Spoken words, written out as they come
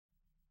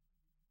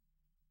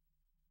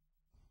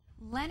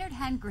Leonard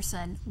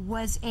Hankerson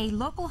was a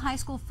local high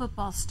school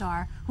football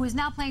star who is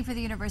now playing for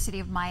the University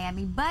of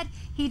Miami, but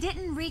he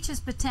didn't reach his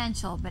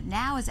potential. But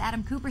now, as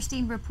Adam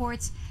Cooperstein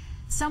reports,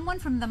 someone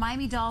from the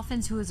Miami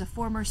Dolphins who is a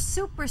former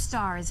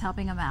superstar is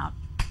helping him out.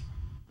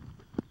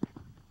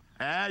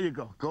 There you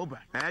go. Go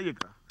back. There you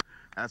go.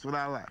 That's what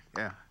I like.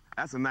 Yeah,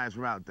 that's a nice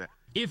route there.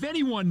 If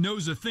anyone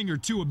knows a thing or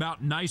two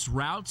about nice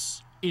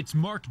routes, it's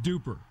Mark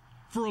Duper.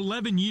 For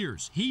 11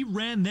 years, he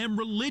ran them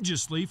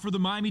religiously for the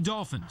Miami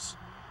Dolphins.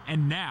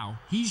 And now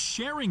he's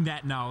sharing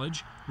that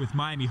knowledge with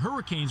Miami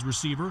Hurricanes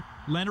receiver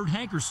Leonard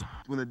Hankerson.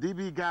 When the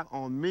DB got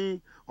on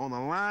me on the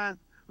line,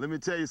 let me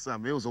tell you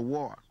something, it was a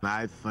war.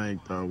 I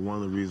think one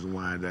of the reasons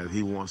why that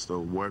he wants to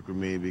work with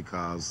me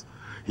because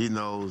he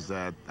knows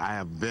that I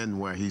have been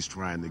where he's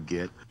trying to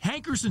get.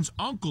 Hankerson's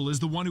uncle is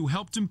the one who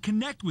helped him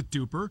connect with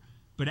Duper,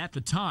 but at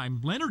the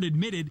time, Leonard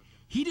admitted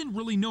he didn't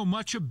really know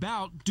much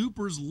about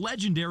Duper's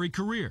legendary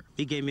career.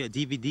 He gave me a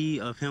DVD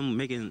of him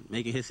making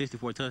his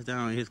 64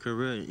 touchdown in his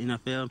career in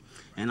NFL,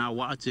 and I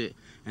watch it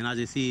and I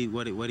just see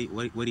what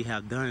he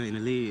have done in the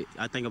league.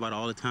 I think about it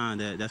all the time.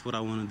 That's what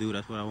I want to do.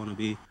 That's what I want to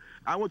be.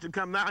 I want you to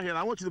come down here and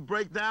I want you to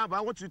break down, but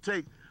I want you to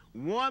take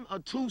 1 or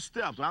 2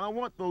 steps. I don't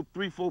want those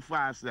 3, 4,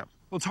 5 steps.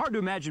 Well, it's hard to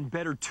imagine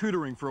better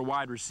tutoring for a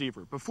wide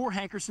receiver. Before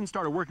Hankerson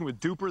started working with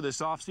Duper this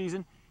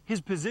offseason, his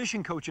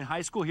position coach in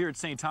high school here at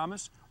St.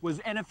 Thomas was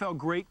NFL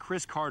great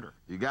Chris Carter.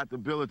 You got the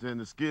ability and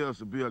the skills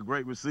to be a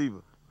great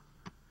receiver.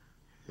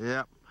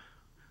 Yep.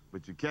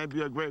 But you can't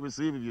be a great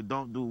receiver if you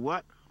don't do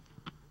what?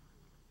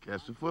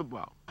 Catch the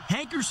football.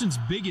 Hankerson's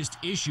biggest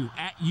issue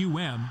at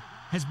UM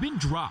has been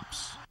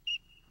drops.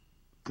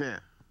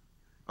 10.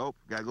 Oh,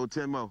 gotta go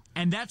 10 more.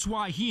 And that's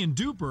why he and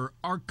Duper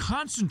are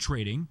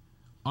concentrating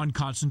on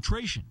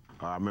concentration.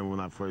 I remember when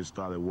I first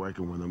started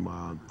working with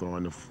him,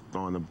 throwing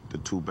the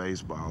 2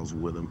 baseballs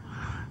with him.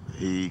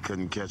 He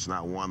couldn't catch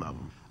not one of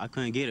them. I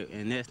couldn't get it,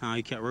 and next time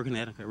he kept working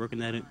at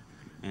it,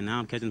 and now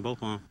I'm catching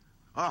both of them.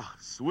 Oh,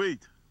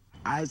 sweet.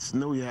 I just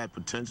knew he had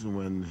potential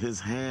when his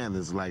hand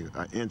is like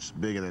an inch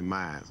bigger than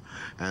mine.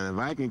 And if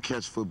I can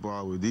catch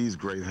football with these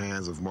great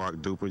hands of Mark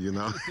Duper, you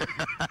know,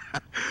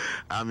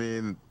 I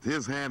mean,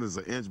 his hand is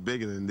an inch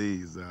bigger than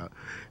these.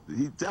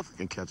 He definitely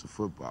can catch a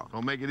football.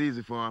 Don't make it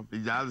easy for him.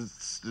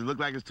 It look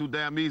like it's too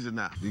damn easy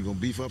now. You gonna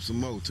beef up some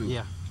more, too?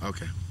 Yeah.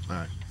 Okay, all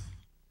right.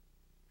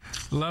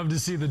 Love to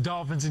see the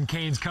Dolphins and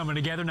Canes coming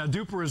together. Now,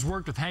 Duper has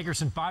worked with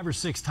Hankerson 5 or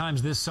 6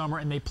 times this summer,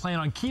 and they plan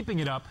on keeping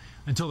it up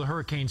until the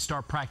Hurricanes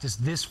start practice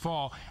this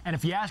fall. And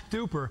if you ask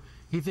Duper,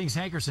 he thinks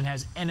Hankerson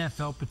has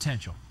NFL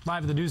potential.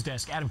 Live at the news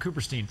desk, Adam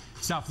Cooperstein,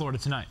 South Florida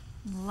Tonight.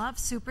 Love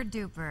Super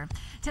Duper.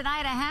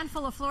 Tonight, a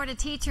handful of Florida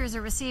teachers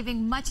are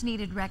receiving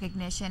much-needed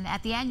recognition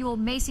at the annual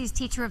Macy's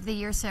Teacher of the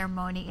Year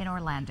ceremony in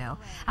Orlando.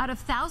 Out of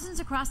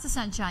thousands across the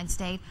Sunshine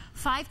State,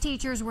 5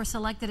 teachers were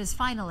selected as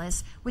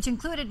finalists, which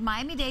included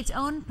Miami-Dade's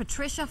own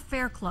Patricia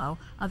Fairclough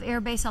of Air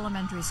Base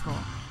Elementary School.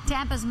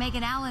 Tampa's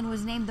Megan Allen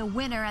was named the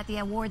winner at the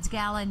awards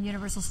gala in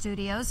Universal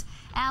Studios.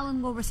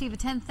 Allen will receive a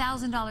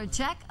 $10,000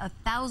 check,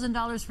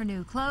 $1,000 for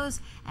new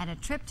clothes, and a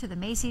trip to the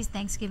Macy's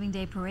Thanksgiving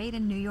Day Parade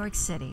in New York City.